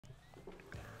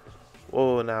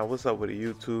Whoa, now what's up with the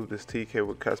YouTube? This TK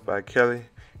with Cuts by Kelly.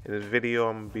 In this video,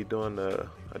 I'm gonna be doing a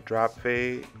drop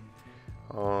fade.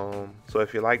 So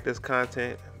if you like this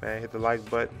content, man, hit the like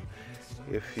button.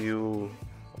 If you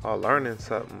are learning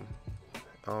something,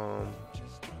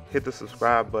 hit the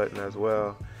subscribe button as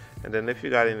well. And then if you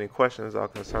got any questions or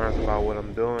concerns about what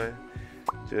I'm doing,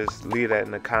 just leave that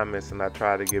in the comments, and I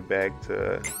try to get back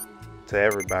to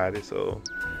everybody. So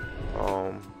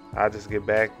I'll just get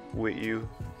back with you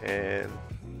and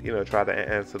try to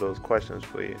answer those questions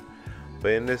for you.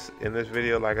 But in this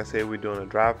video, like I said, we're doing a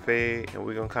drop fade, and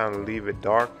we're gonna kind of leave it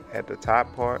dark at the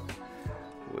top part,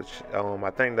 which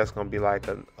I think that's gonna be like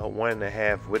a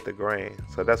 1.5 with the grain.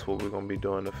 So that's what we're gonna be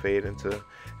doing the fade into, and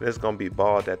it's gonna be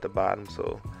bald at the bottom.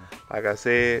 So like I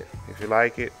said, if you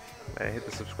like it, man, hit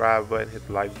the subscribe button, hit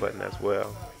the like button as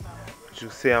well. But you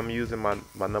see I'm using my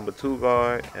number 2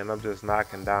 guard, and I'm just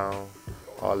knocking down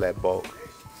all that bulk.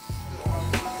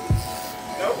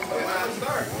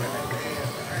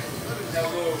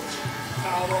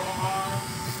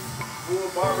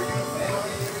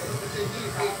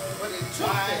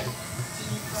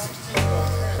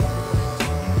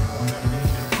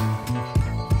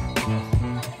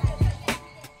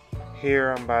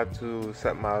 Here I'm about to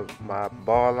set my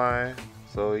ball line.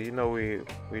 So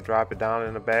we drop it down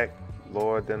in the back,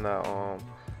 lower than the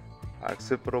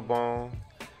occipital bone.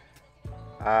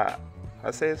 I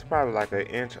say it's probably like an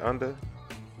inch under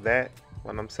that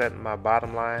when I'm setting my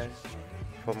bottom line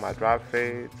for my drop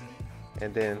fades.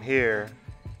 And then here,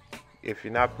 if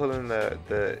you're not pulling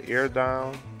the ear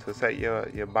down to set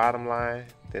your bottom line,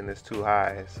 then it's too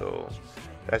high. So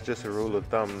that's just a rule of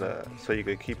thumb so you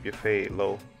can keep your fade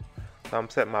low. So I'm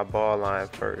setting my ball line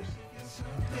first.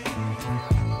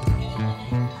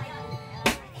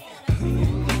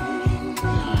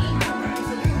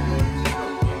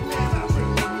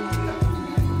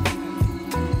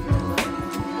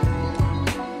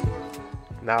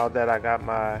 Now that I got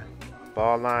my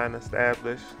ball line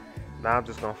established, now I'm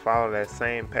just gonna follow that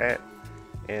same path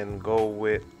and go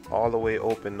with all the way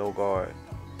open, no guard.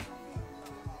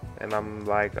 And I'm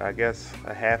like, I guess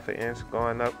a 1/2 inch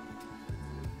going up.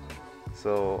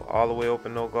 So all the way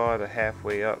open, no guard, a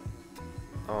halfway up,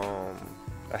 a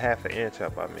 1/2 inch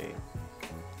up, I mean.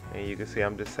 And you can see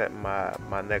I'm just setting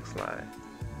my next line.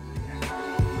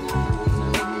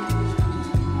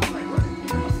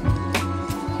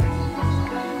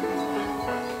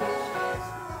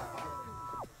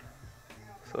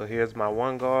 So here's my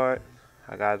 1 guard.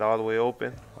 I got it all the way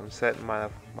open. I'm setting my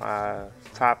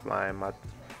top line, my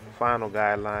final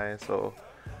guideline. So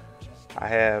I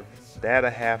have that a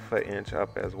 1/2 inch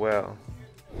up as well.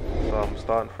 So I'm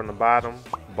starting from the bottom,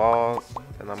 ball,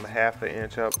 and I'm a 1/2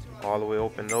 inch up, all the way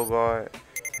open, no guard.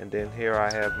 And then here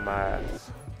I have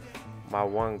my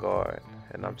 1 guard,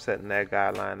 and I'm setting that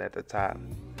guideline at the top.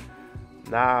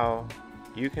 Now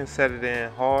you can set it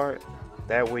in hard.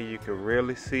 That way you can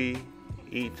really see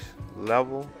each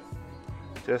level.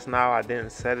 Just now I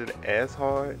didn't set it as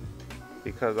hard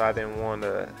because I didn't want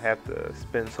to have to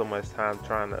spend so much time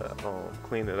trying to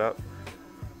clean it up.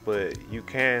 But you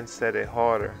can set it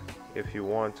harder if you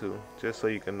want to, just so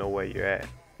you can know where you're at.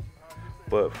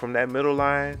 But from that middle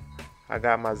line, I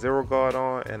got my 0 guard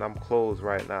on, and I'm closed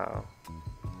right now.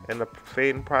 In the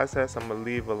fading process, I'm gonna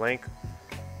leave a link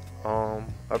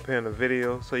up here in the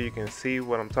video so you can see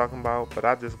what I'm talking about. But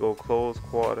I just go close,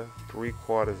 quarter,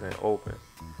 3/4, and open.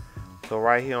 So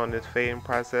right here on this fading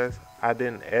process, I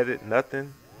didn't edit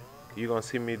nothing. You're gonna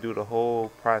see me do the whole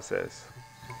process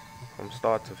from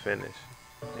start to finish,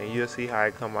 and you'll see how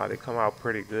it come out. It come out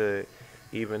pretty good,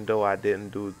 even though I didn't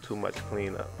do too much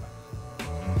cleanup.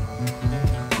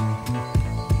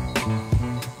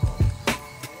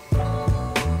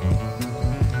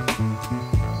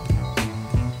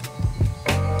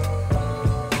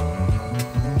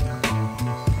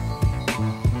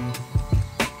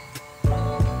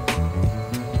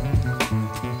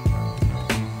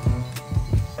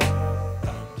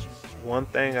 One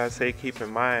thing I say keep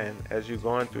in mind as you're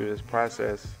going through this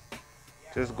process,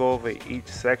 just go over each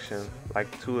section like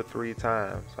 2 or 3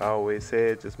 times. I always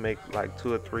said just make like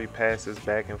 2 or 3 passes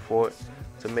back and forth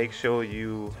to make sure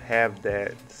you have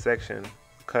that section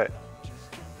cut.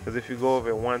 Because if you go over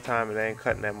it one time, it ain't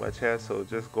cutting that much hair. So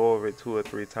just go over it 2 or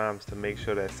 3 times to make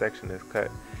sure that section is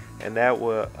cut, and that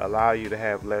will allow you to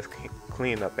have less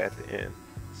cleanup at the end.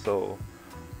 So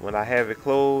when I have it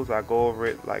closed, I go over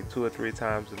it like 2 or 3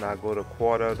 times, and I go to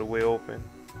 1/4 of the way open.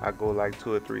 I go like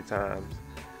 2 or 3 times.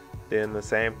 Then the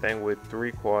same thing with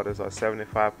 3/4 or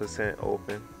 75%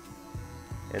 open.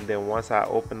 And then once I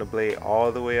open the blade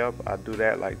all the way up, I do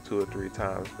that like 2 or 3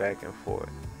 times back and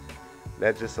forth.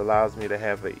 That just allows me to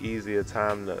have an easier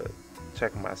time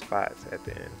check my spots at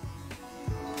the end.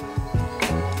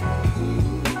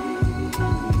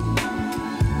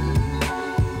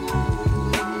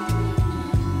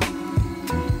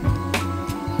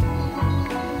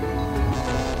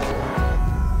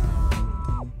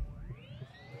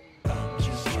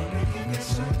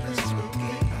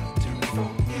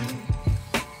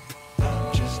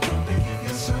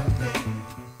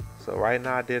 So right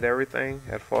now I did everything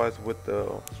as far as with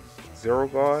the 0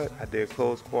 guard. I did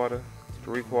closed quarter,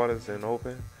 3/4, and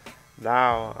open.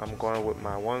 Now I'm going with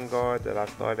my 1 guard that I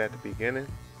started at the beginning.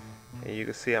 And you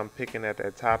can see I'm picking at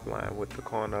that top line with the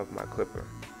corner of my clipper.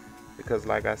 Because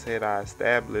like I said, I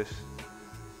established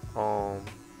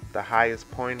the highest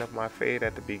point of my fade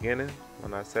at the beginning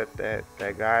when I set that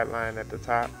guideline at the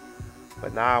top.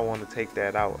 But now I want to take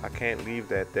that out. I can't leave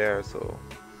that there, so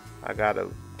I gotta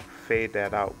fade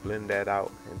that out, blend that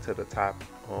out into the top,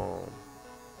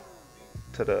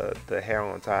 to the hair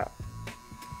on top.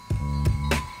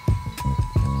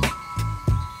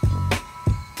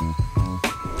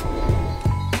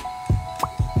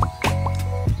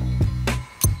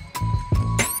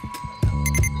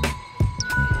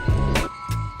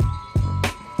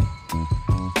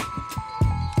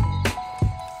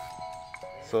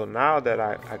 So now that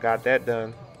I got that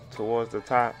done towards the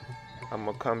top, I'm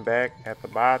gonna come back at the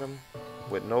bottom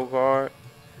with no guard,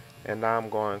 and now I'm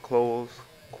going close,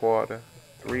 quarter,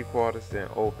 3/4, then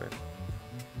open.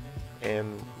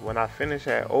 And when I finish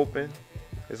at open,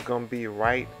 it's gonna be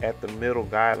right at the middle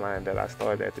guideline that I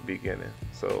started at the beginning.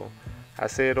 So I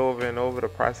say it over and over, the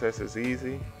process is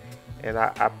easy. And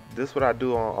this is what I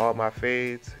do on all my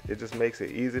fades. It just makes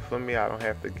it easy for me. I don't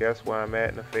have to guess where I'm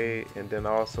at in the fade. And then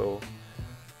also,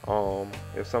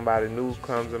 if somebody new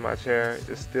comes in my chair,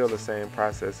 it's still the same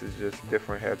process. It's just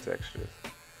different hair textures,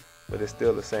 but it's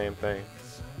still the same thing.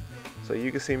 So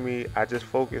you can see me, I just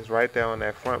focus right there on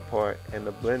that front part, and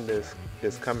the blend is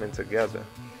coming together.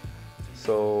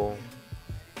 So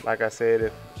like I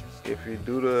said, if you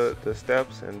do the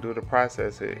steps and do the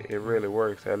process, it really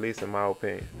works, at least in my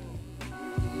opinion.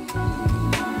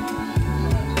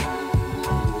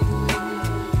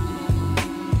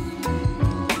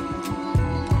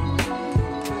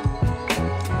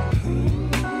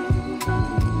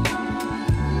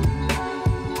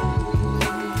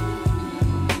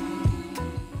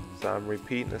 So I'm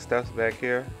repeating the steps back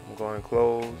here. I'm going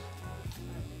close.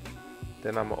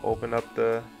 Then I'm gonna open up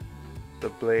the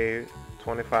blade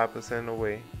 25%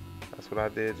 away. That's what I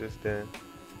did just then.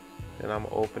 Then I'm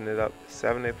gonna open it up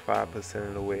 75%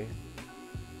 of the way,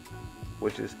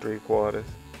 which is 3/4.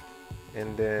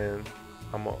 And then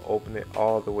I'm gonna open it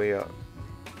all the way up.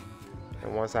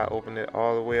 And once I open it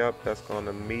all the way up, that's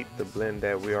gonna meet the blend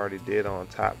that we already did on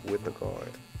top with the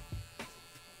guard.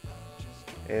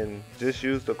 And just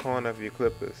use the corner of your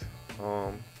clippers.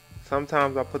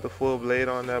 Sometimes I put the full blade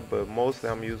on there, but mostly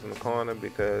I'm using the corner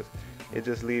because it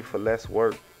just leaves for less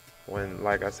work. When,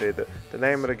 like I said, the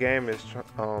name of the game is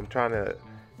trying to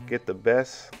get the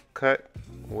best cut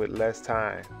with less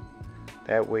time.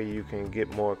 That way you can get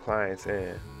more clients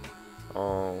in.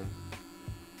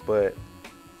 But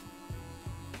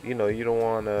you know, you don't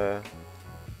want to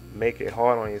make it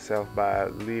hard on yourself by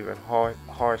leaving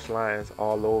harsh lines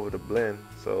all over the blend.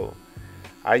 So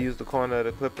I use the corner of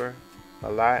the clipper a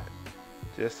lot,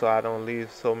 just so I don't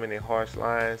leave so many harsh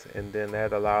lines, and then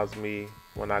that allows me,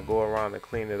 when I go around and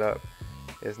clean it up,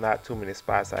 it's not too many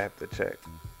spots I have to check.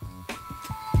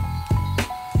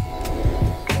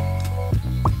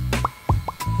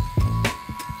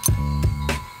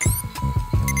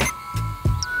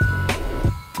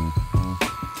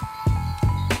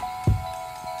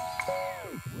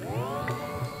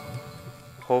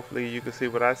 Hopefully you can see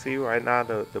what I see right now.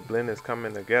 The blend is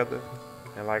coming together,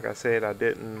 and like I said, I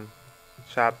didn't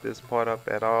chop this part up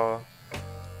at all.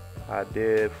 I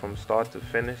did from start to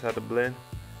finish of the blend,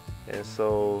 and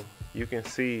so you can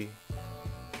see,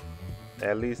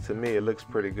 at least to me, it looks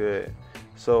pretty good.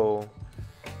 So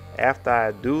after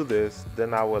I do this,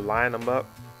 then I will line them up,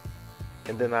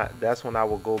 and then that's when I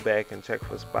will go back and check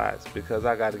for spots, because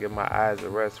I got to give my eyes a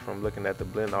rest from looking at the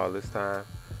blend all this time.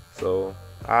 So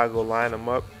I'll go line them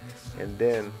up, and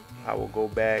then I will go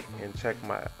back and check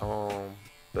my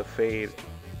the fade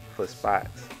for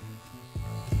spots.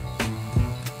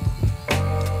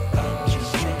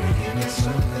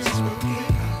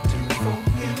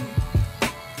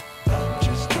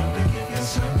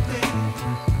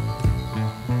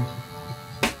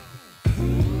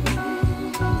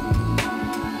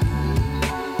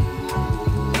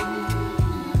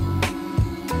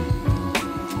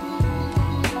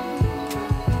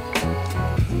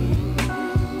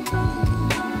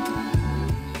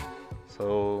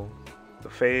 So the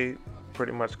fade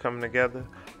pretty much coming together.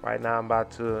 Right now I'm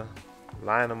about to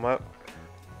line them up.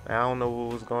 I don't know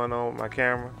what was going on with my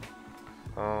camera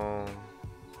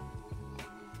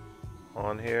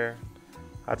on here.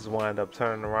 I just wound up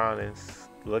turning around and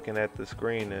looking at the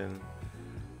screen, and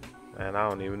I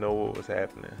don't even know what was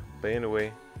happening. But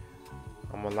anyway,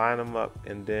 I'm gonna line them up,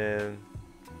 and then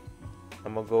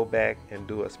I'm gonna go back and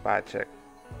do a spot check.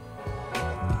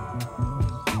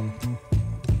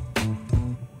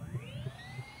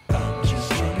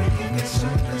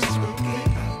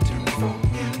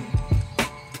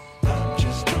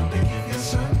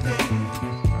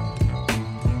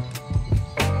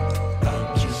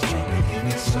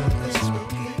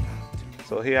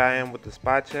 So here I am with the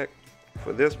spot check.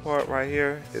 For this part right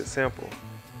here, it's simple.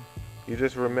 You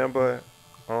just remember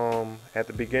at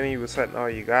the beginning you were setting all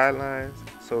your guidelines.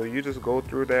 So you just go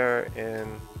through there and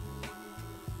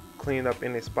clean up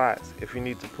any spots. If you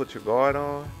need to put your guard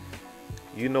on,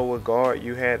 you know what guard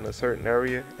you had in a certain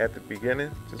area at the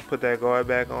beginning. Just put that guard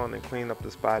back on and clean up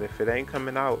the spot. If it ain't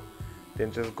coming out,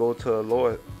 then just go to a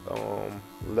lower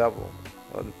level,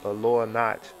 a lower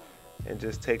notch, and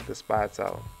just take the spots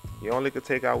out. You only could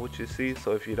take out what you see,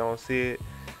 so if you don't see it,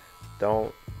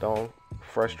 don't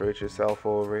frustrate yourself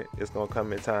over it. It's gonna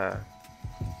come in time.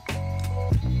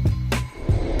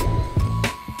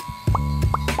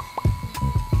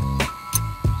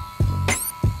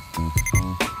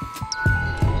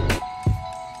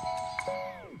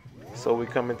 So we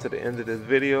coming to the end of this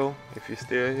video. If you're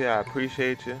still here, I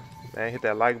appreciate you. Man, hit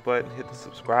that like button, hit the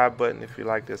subscribe button if you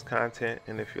like this content,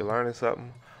 and if you're learning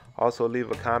something. Also leave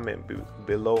a comment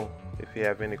below if you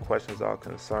have any questions or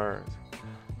concerns.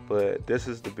 But this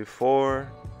is the before,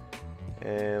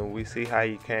 and we see how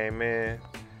you came in,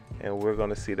 and we're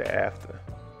gonna see the after.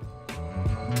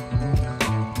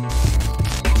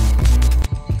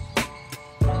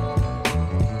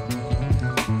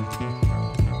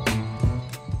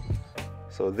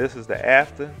 So this is the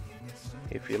after.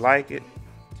 If you like it,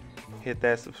 hit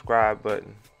that subscribe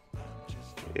button.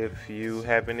 If you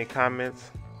have any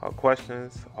comments or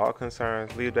questions or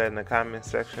concerns, leave that in the comment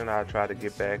section. I'll try to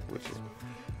get back with you.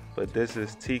 But this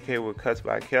is TK with Cuts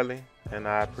by Kelly, and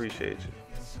I appreciate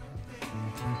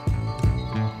you.